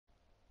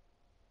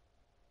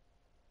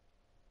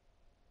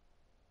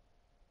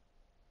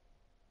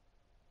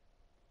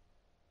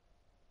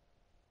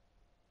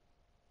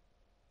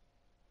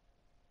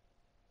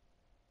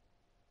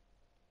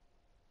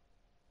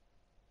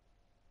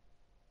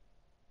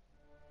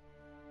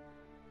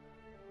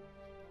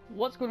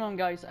What's going on,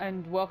 guys,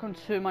 and welcome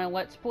to my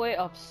Let's Play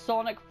of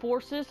Sonic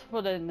Forces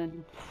for the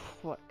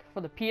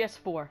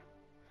PS4.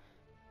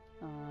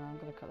 I'm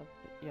gonna cut it.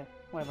 Yeah,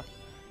 whatever.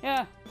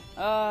 Yeah.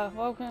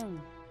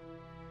 Welcome.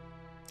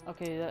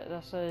 Okay,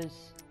 this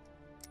is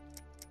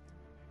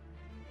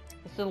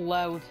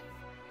loud.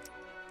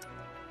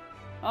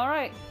 All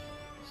right.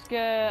 Let's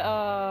get.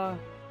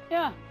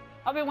 Yeah.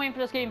 I've been waiting for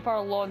this game for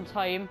a long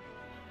time.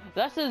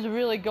 This is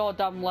really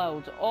goddamn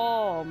loud.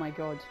 Oh my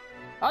god.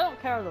 I don't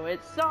care though,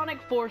 it's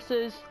Sonic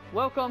Forces.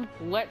 Welcome,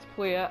 let's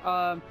play it.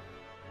 I've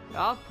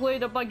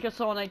played a bunch of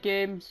Sonic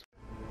games.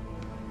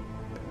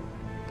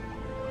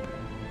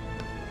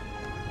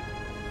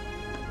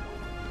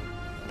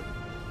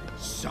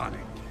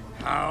 Sonic,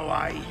 how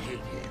I hate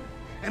him.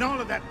 And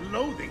all of that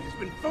loathing has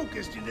been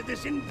focused into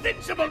this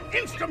invincible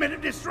instrument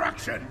of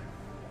destruction.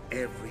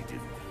 Every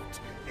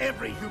defeat,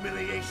 every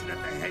humiliation at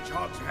the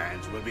Hedgehog's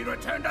hands will be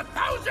returned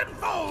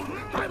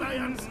 1,000-fold by my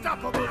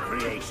unstoppable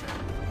creation.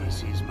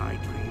 This is my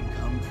dream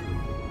come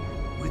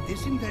true. With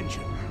this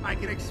invention, I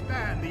can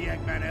expand the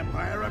Eggman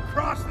Empire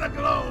across the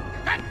globe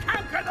and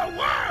conquer the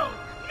world!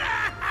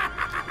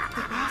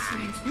 The boss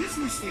means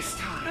business this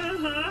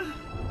time.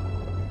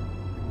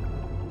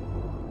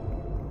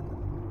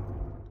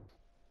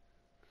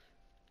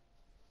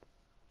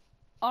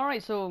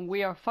 Alright, so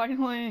we are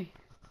finally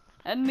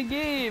in the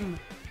game.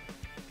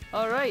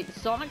 Alright,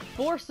 Sonic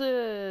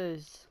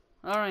Forces.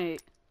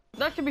 Alright,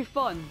 that should be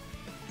fun.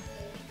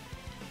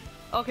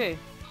 Okay,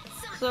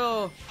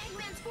 so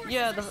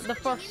yeah, the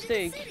first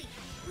stage.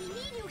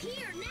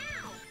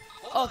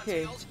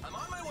 Okay.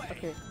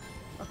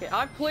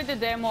 I've played the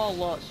demo a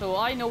lot, so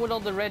I know what all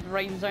the red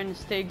rings on the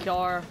stage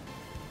are.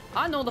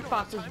 I know the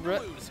fastest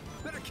route.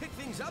 Better kick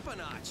things up a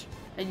notch.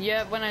 And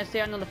yeah, when I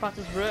say I know the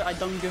fastest route, I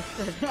done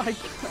goofed it.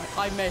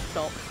 I messed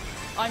up.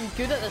 I'm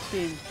good at this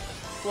game.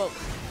 Well,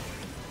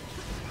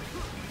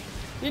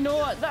 you know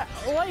what?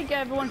 Like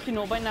everyone should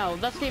know by now,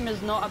 this game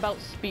is not about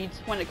speed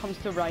when it comes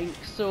to rank.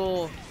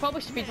 So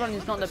probably speedrunning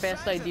is not the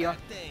best idea.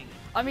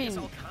 I mean,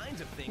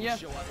 yeah.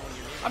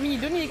 I mean, you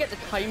do need to get the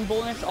time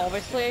bonus,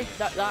 obviously.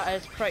 That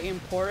is pretty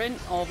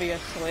important,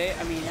 obviously.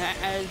 I mean, it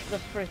is the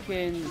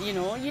freaking, you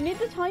know, you need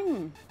the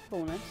time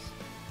bonus.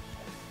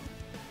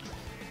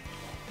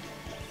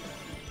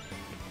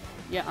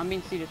 Yeah, I'm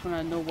being serious when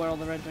I know where all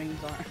the red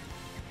rings are.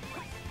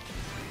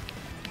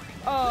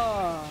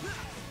 Oh!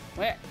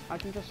 Wait, I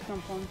can just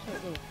jump onto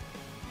it though.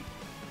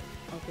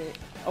 Okay.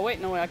 Oh wait,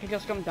 no, wait, I can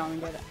just come down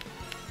and get it.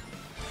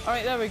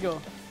 Alright, there we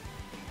go.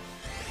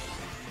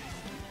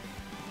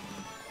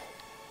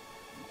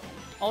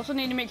 Also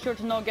need to make sure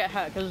to not get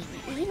hit, because,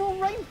 you know,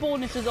 rank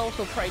bonus is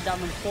also pretty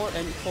damn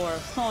important for a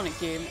Sonic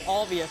game,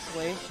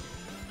 obviously.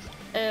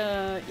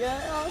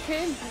 Yeah,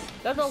 okay.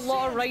 There's a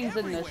lot of rings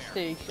in this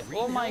stage.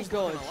 Oh my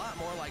god. A lot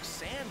more like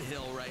Sand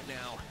Hill right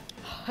now.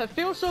 It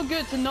feels so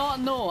good to not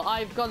know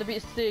I've got to beat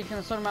a stage in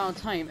a certain amount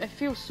of time. It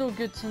feels so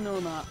good to know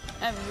that.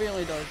 It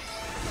really does.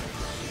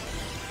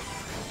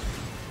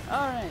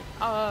 Alright,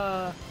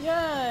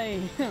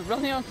 yay!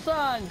 Running on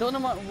sand! Don't know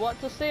what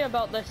to say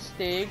about this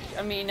stage.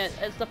 I mean,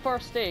 it's the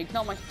first stage,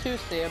 not much to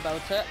say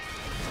about it.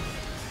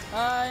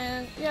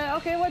 Yeah,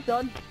 okay, we're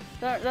done.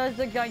 There's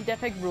a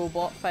gigantic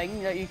robot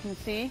thing that you can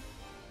see.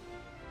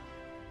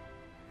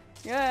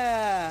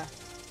 Yeah!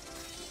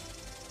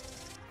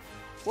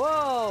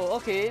 Whoa,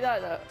 okay,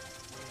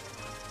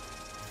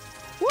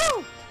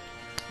 Woo!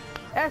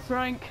 S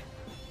rank!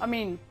 I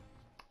mean...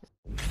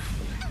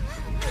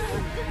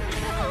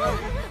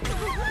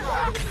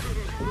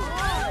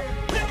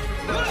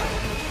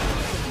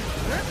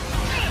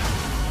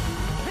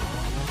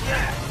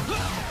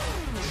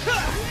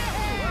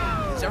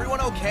 Is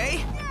everyone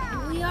okay?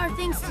 We are,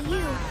 thanks to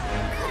you.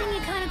 Cutting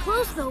it kind of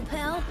close, though,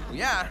 pal.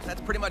 Yeah,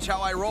 that's pretty much how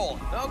I roll.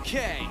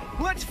 Okay,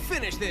 let's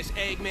finish this,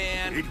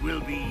 Eggman. It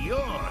will be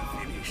your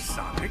finish,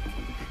 Sonic.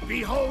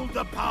 Behold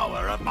the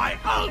power of my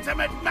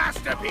ultimate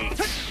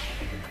masterpiece!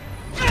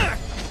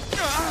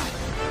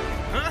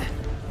 Huh?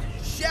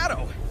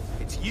 Shadow,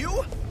 it's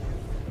you?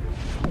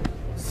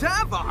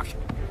 Zavok!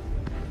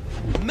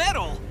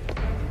 Metal!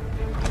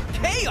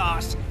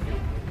 Chaos!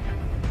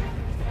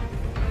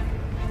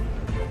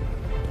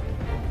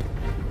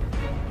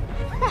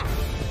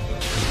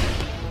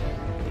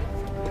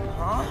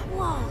 Huh?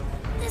 Whoa,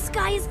 this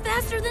guy is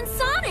faster than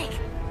Sonic!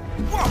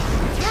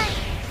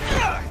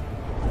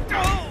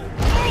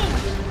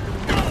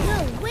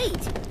 No,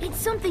 wait, it's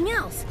something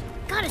else.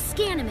 Gotta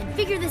scan him and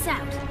figure this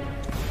out.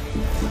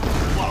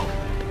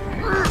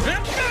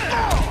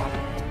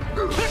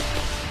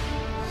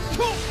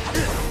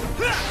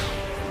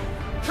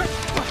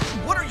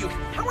 What are you?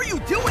 How are you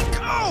doing?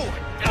 Go!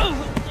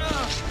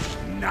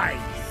 Nice!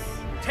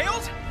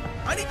 Tails?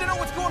 I need to know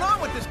what's going on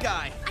with this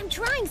guy. I'm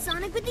trying,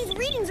 Sonic, but these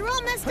readings are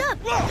all messed up.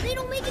 They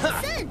don't make any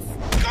sense.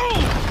 Go!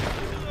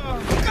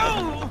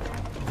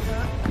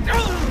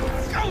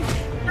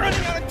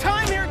 Running out of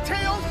time here,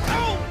 Tails!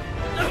 Go!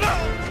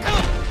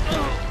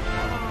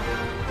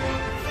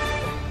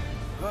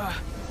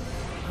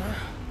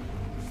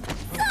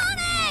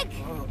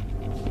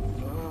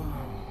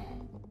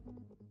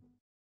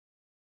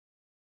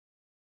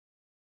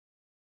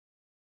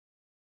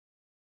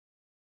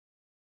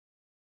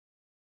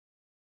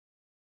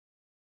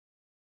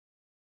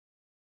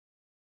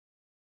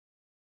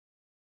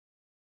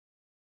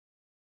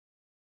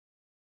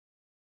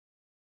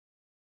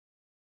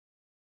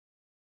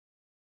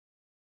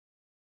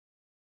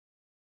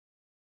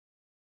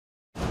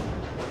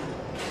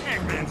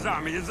 Eggman's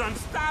army is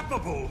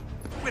unstoppable.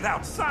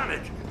 Without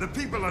Sonic, the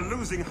people are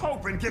losing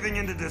hope and giving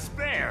into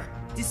despair.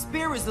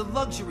 Despair is a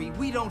luxury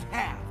we don't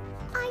have.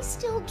 I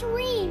still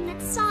dream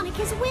that Sonic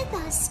is with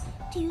us.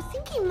 Do you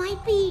think he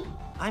might be...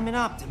 I'm an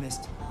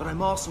optimist, but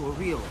I'm also a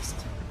realist.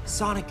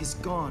 Sonic is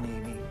gone,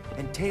 Amy,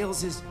 and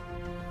Tails has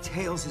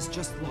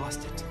just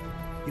lost it.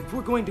 If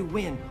we're going to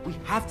win, we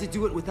have to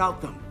do it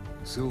without them.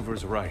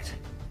 Silver's right.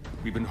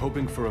 We've been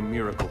hoping for a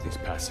miracle these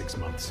past 6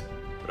 months,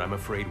 but I'm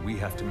afraid we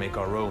have to make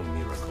our own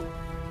miracle.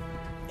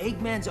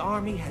 Eggman's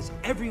army has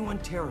everyone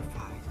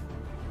terrified.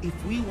 If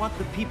we want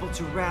the people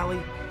to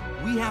rally,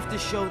 we have to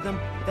show them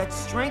that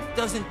strength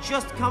doesn't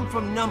just come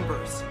from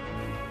numbers.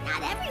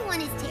 Not everyone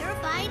is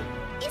terrified.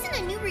 Isn't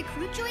a new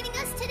recruit joining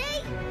us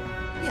today?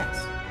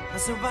 Yes, a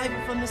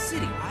survivor from the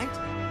city, right?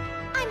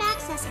 I'm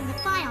accessing the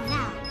file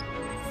now.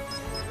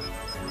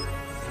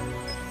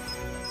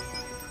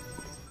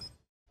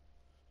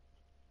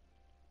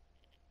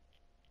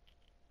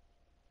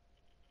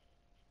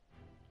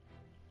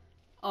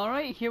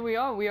 Alright, here we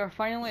are. We are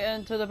finally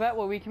into the bit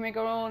where we can make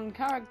our own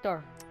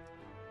character.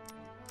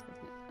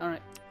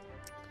 Alright.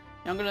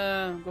 I'm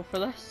gonna go for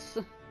this.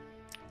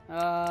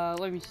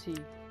 Let me see.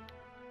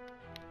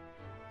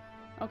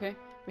 Okay.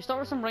 We start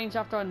with some range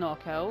after a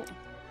knockout.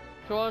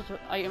 Throws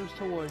items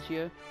towards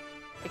you.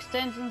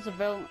 Extends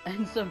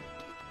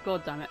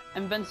God damn it.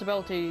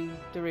 Invincibility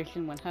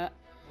duration when hit.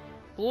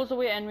 Blows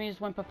away enemies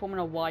when performing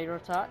a wire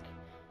attack.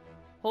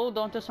 Hold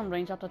on to some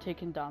range after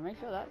taking damage.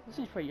 Oh, that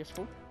seems pretty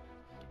useful.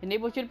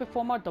 Enables you to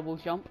perform a double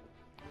jump.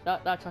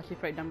 That's actually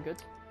pretty damn good.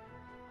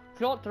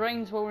 Clocked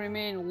range will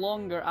remain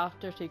longer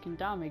after taking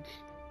damage.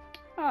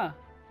 Ah.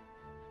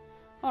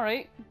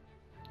 Alright.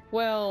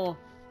 Well,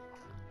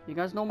 you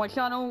guys know my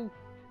channel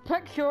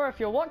picture if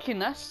you're watching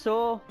this,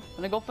 so I'm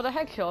gonna go for the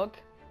hedgehog.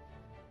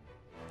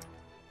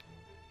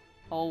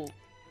 Oh.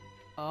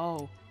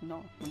 Oh.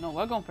 No,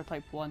 we're going for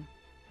type 1.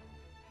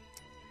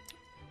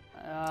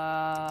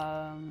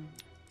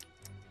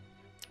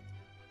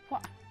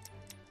 What?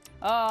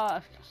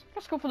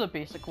 Let's go for the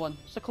basic one.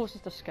 It's the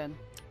closest to skin.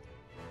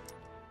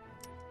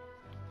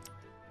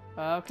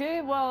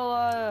 Okay,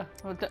 well,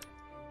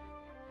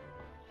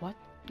 what?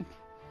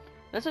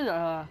 This is,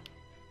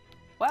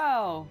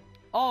 wow!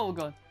 Oh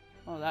god.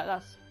 Oh,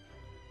 that's...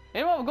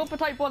 You know what, we'll go for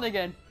type 1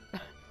 again.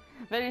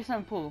 Very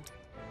simple.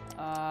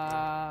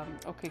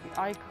 Okay,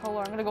 eye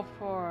color, I'm gonna go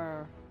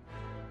for...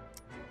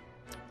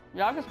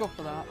 Yeah, I'll just go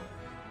for that.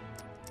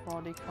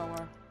 Body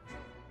color.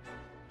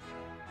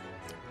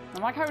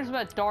 Now, my character's a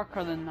bit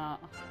darker than that.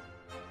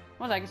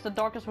 Well, I guess the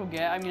darkest we'll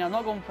get. I mean, I'm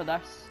not going for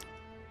this.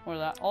 Or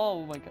that.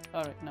 Oh my god.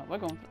 Alright, no, we're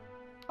going for...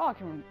 Oh, I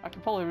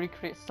can probably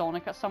recreate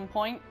Sonic at some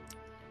point.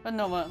 But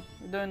no, we're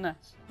doing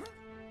this.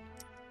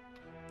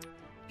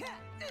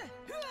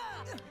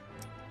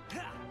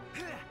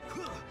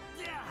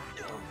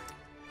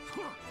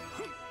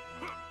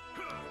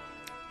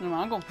 No,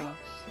 I'm going for this.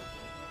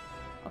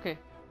 Okay.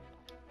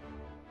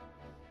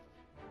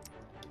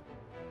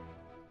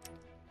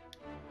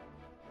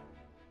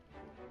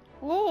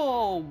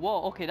 Whoa,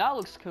 whoa, okay, that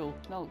looks cool.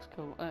 That looks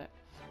cool.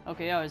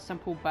 Okay, yeah, a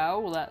simple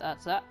bow,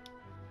 that's it.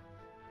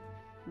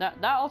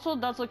 That also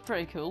does look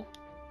pretty cool.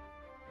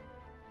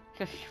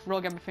 Just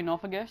shrug everything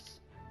off, I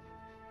guess.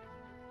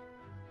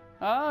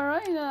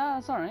 Alright,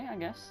 that's alright, I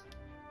guess.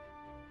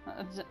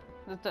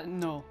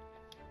 No.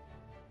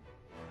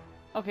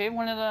 Okay,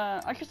 one of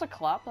the... I just a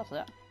clap, that's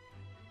it.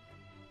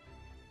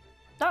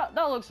 That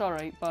looks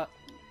alright, but...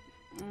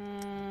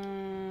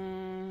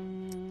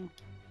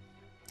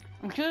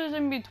 I'm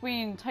choosing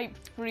between type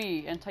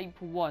 3 and type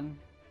 1.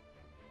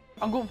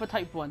 I'm going for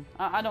type 1.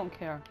 I don't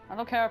care. I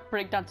don't care if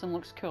breakdancing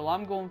looks cool.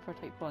 I'm going for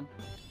type 1.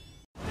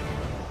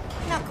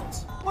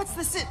 Knuckles, what's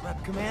the sit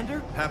rep,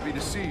 Commander? Happy to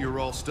see you're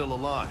all still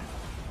alive.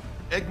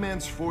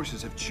 Eggman's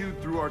forces have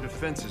chewed through our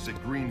defenses at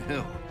Green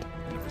Hill,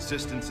 and the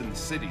resistance in the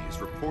city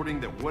is reporting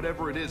that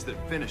whatever it is that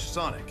finished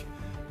Sonic...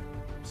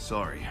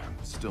 Sorry, I'm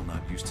still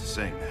not used to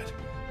saying that.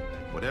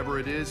 Whatever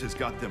it is has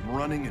got them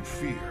running in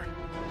fear.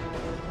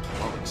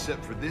 All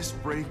except for this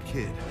brave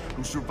kid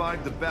who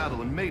survived the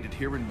battle and made it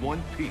here in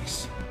one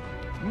piece.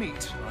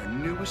 Meet our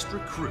newest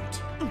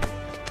recruit.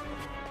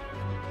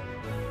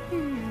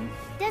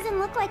 Doesn't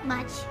look like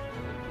much.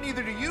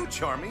 Neither do you,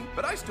 Charmy,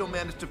 but I still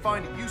managed to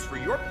find a use for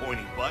your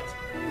pointy butt.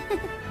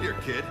 Here,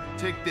 kid,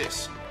 take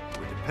this.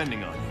 We're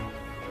depending on you.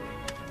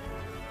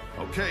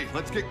 Okay,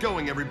 let's get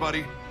going,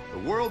 everybody. The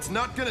world's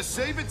not gonna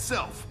save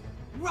itself.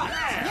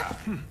 Right!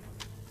 Yep. And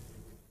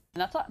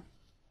that's it.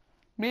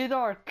 Made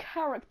our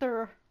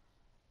character.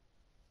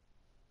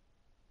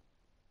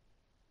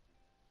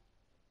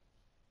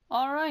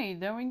 Alright,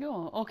 there we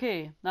go.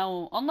 Okay,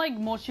 now, unlike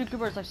most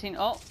YouTubers I've seen...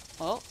 Oh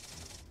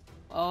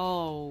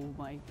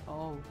my...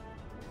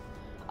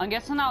 I'm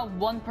guessing that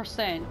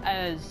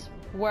 1% is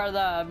where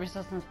the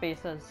resistance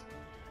base is.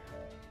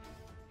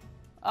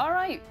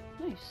 Alright,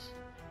 nice.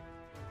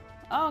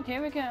 Okay,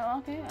 we can...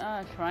 Okay,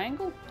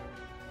 triangle?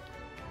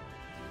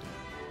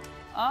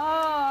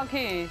 Oh,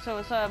 okay, so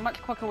it's a much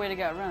quicker way to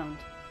get around.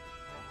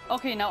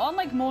 Okay, now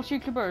unlike most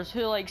YouTubers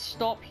who like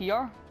stop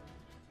here,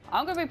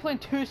 I'm gonna be playing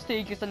 2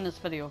 stages in this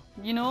video,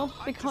 you know,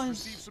 because I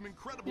just received some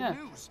incredible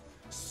news.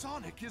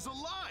 Sonic is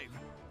alive.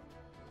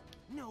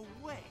 No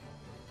way.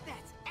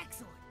 That's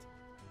excellent.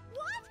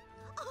 What?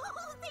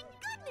 Oh, thank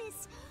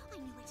goodness! I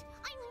knew it!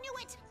 I knew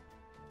it!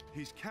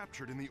 He's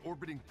captured in the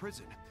orbiting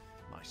prison.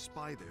 My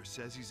spy there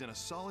says he's in a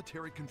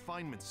solitary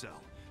confinement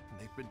cell, and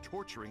they've been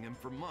torturing him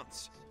for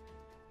months.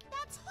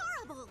 That's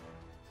horrible!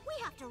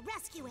 We have to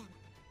rescue him!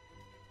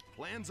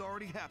 Plan's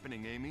already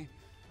happening, Amy.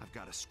 I've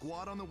got a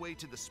squad on the way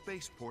to the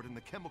spaceport and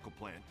the chemical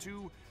plant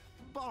to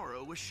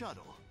borrow a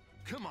shuttle.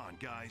 Come on,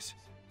 guys.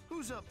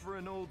 Who's up for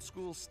an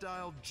old-school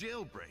style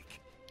jailbreak?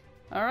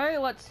 Alright,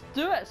 let's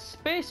do it.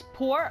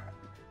 Spaceport.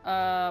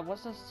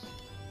 What's this?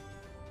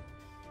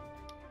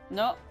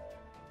 No.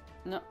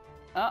 No.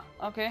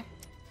 Okay.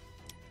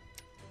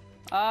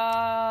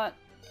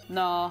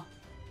 No.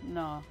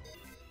 No.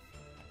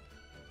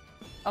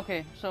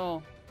 Okay,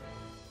 so...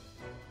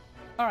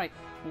 Alright,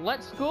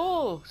 let's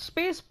go!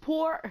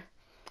 Spaceport!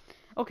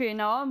 Okay,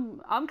 now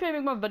I'm trying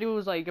to make my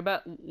videos like a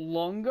bit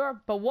longer,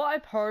 but what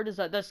I've heard is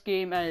that this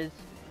game is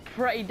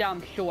pretty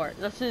damn short.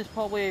 This is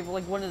probably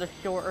like one of the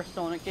shorter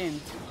Sonic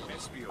games.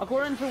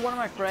 According to one of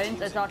my friends,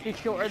 it's actually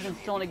shorter than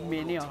Sonic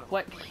Mania,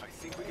 which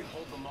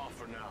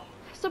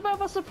it's a bit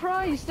of a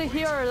surprise to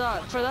hear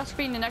that for this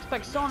being the next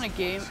big Sonic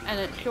game and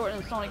it's shorter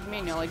than Sonic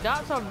Mania. Like,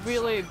 that's a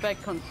really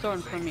big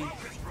concern for me.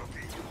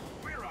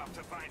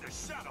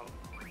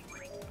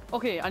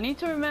 Okay, I need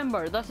to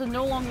remember, this is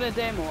no longer a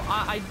demo.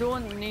 I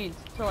don't need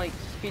to like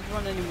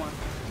speedrun anymore.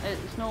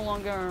 It's no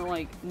longer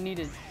like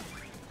needed.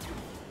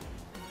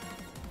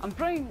 I'm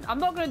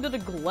not gonna do the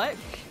glitch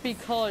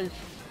because,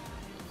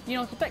 you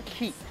know, it's a bit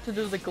cheap to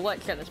do the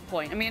glitch at this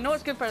point. I mean, I know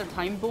it's good for the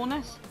time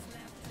bonus,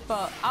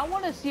 but I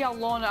want to see how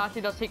long it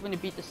actually does take me to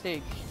beat the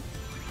stage.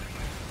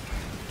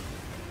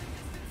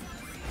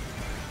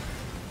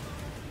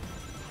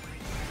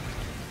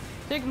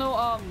 Take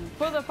note,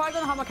 for the fact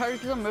that how my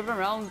characters are moving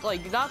around,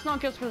 like, that's not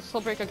just for the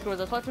slippery controls,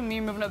 that's actually me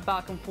moving it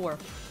back and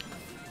forth.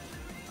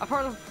 I've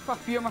heard a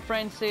few of my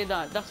friends say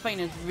that this fight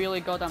is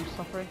really goddamn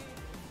slippery.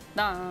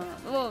 Nah,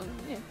 well,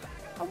 yeah,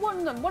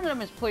 one of them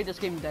has played this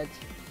game dead.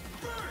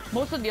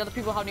 Most of the other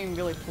people haven't even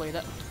really played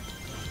it.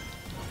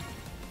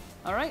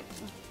 Alright,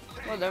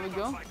 well, there we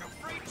go.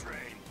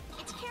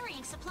 It's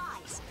carrying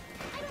supplies.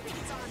 I don't think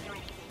it's armed or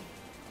anything.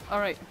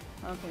 Alright,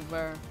 okay,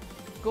 we're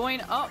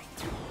going up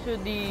to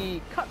the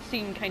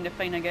cutscene kind of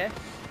thing, I guess.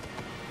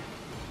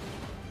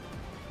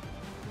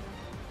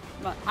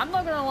 But I'm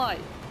not gonna lie,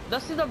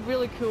 this is a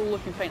really cool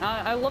looking thing.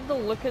 I love the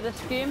look of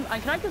this game,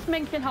 and can I just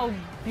mention how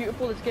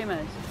beautiful this game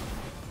is?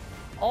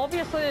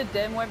 Obviously the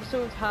demo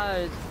episode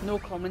has no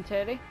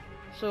commentary,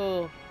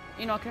 so,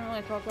 you know, I can't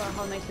really talk about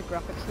how nice the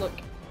graphics look.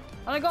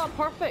 And I got it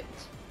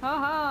perfect!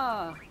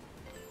 Haha!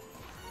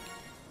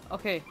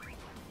 Okay,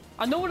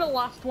 I know what the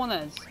last one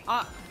is.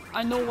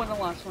 I know what the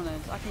last one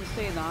is. I can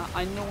say that.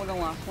 I know what the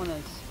last one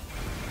is.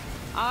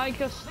 I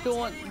just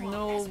don't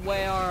know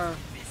where...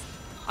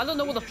 I don't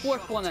know what the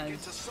 4th one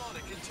is.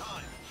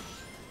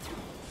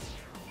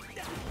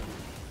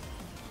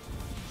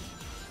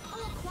 All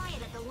quiet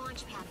at the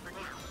launch pad for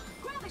now.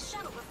 Grab a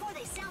shuttle before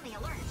they sound the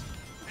alert.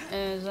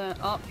 Is it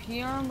up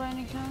here by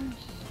any chance?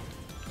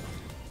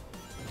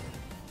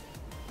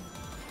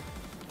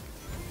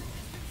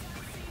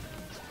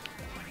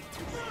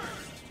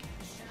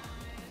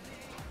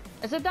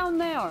 Is it down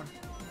there?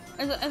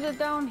 Is it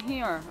down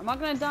here? Am I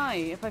gonna die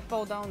if I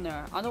fall down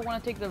there? I don't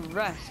want to take the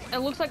risk. It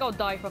looks like I'll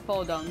die if I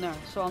fall down there,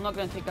 so I'm not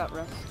gonna take that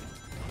risk.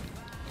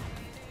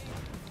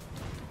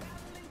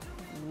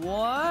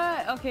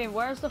 What? Okay,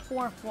 where's the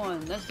 4th one?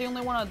 That's the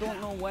only one I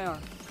don't know where.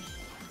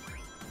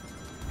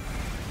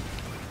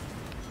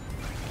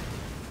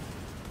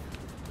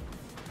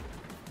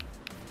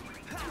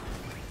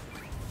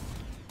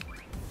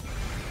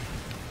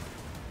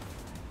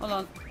 Hold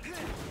on.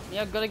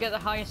 Yeah, gotta get the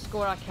highest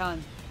score I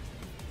can.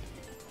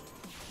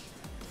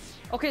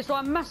 Okay, so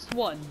I missed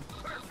one.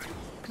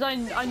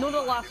 Because I know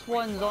the last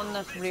one's on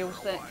this rail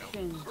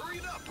section. Hurry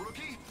it up,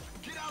 rookie!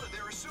 Get out of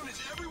there as soon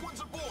as everyone's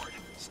aboard!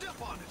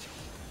 Step on it!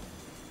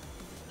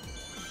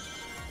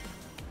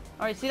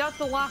 Alright, see, that's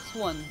the last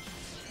one.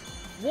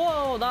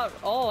 Whoa,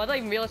 oh, I didn't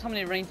even realize how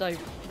many rings I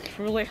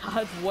truly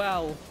had.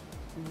 Wow.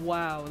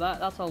 Wow,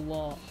 that's a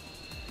lot.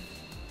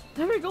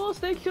 There we go,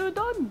 stage 2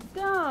 done!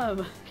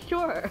 Damn!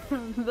 Sure,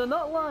 they're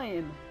not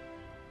lying.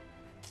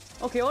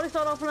 Okay, I already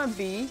started off on a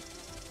B.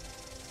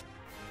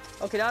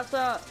 Okay, that's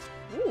a...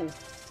 Ooh.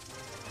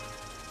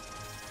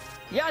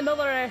 Yeah,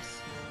 another S.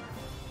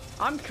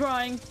 I'm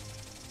trying.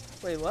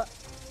 Wait, what?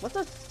 What's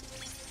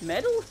this?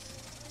 Medals?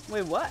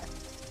 Wait, what?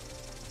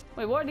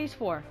 Wait, what are these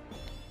for?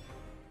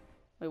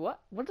 Wait, what?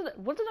 What do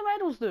the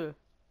medals do?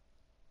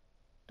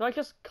 Do I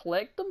just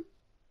collect them?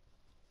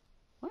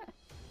 What?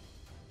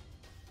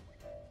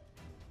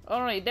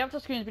 Alright, the after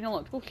screen's been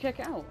unlocked. Go check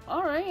it out.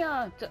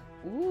 Alright,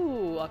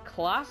 ooh, a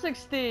classic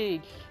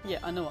stage. Yeah,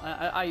 I know.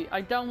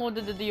 I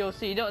downloaded the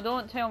DLC.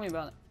 Don't tell me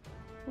about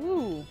it.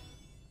 Ooh.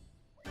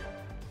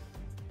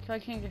 Can I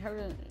change the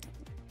character?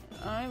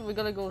 Alright, we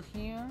gotta go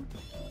here.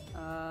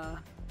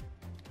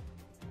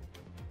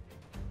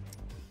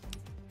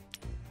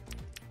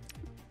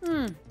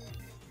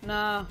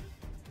 Nah.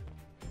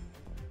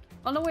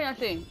 Oh no, wait,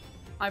 actually,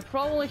 I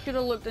probably should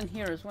have looked in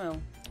here as well.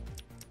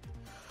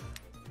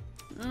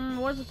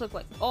 What does this look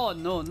like? Oh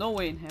no, no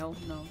way in hell,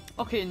 no.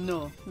 Okay,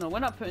 no, we're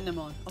not putting them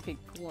on. Okay,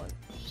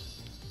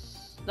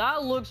 gloves.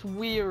 That looks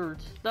weird.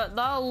 That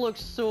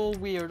looks so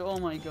weird. Oh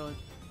my god.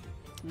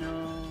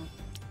 No.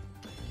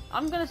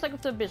 I'm gonna stick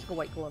with the basic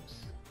white gloves.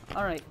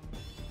 Alright.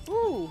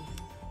 Ooh.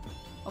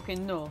 Okay,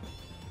 no.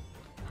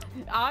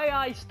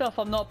 Aye stuff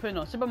I'm not putting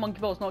on. Super Monkey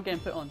Ball's not getting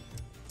put on.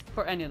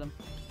 For any of them.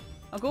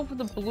 I'll go for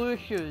the blue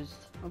shoes.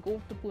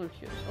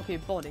 Okay,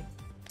 body.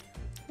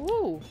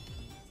 Ooh.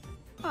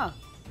 Ah.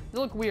 They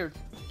look weird.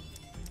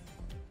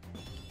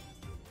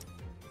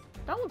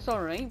 That looks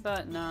alright,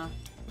 but nah.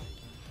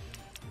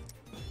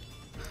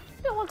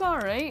 They look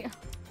alright. And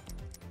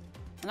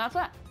that's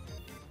it.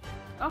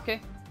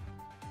 Okay.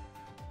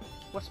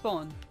 Wisp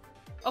on.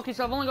 Okay,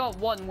 so I've only got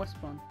one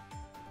wisp on.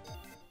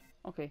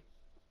 Okay.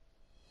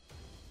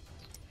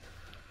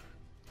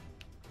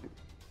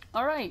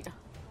 Alright.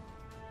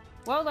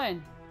 Well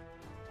then.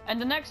 In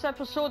the next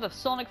episode of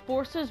Sonic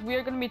Forces, we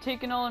are going to be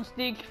taking on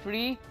Stage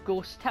 3,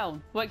 Ghost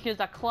Town, which is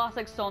a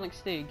classic Sonic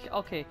stage.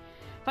 Okay.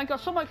 Thank you all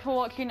so much for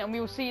watching, and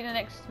we will see you in the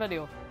next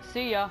video.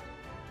 See ya.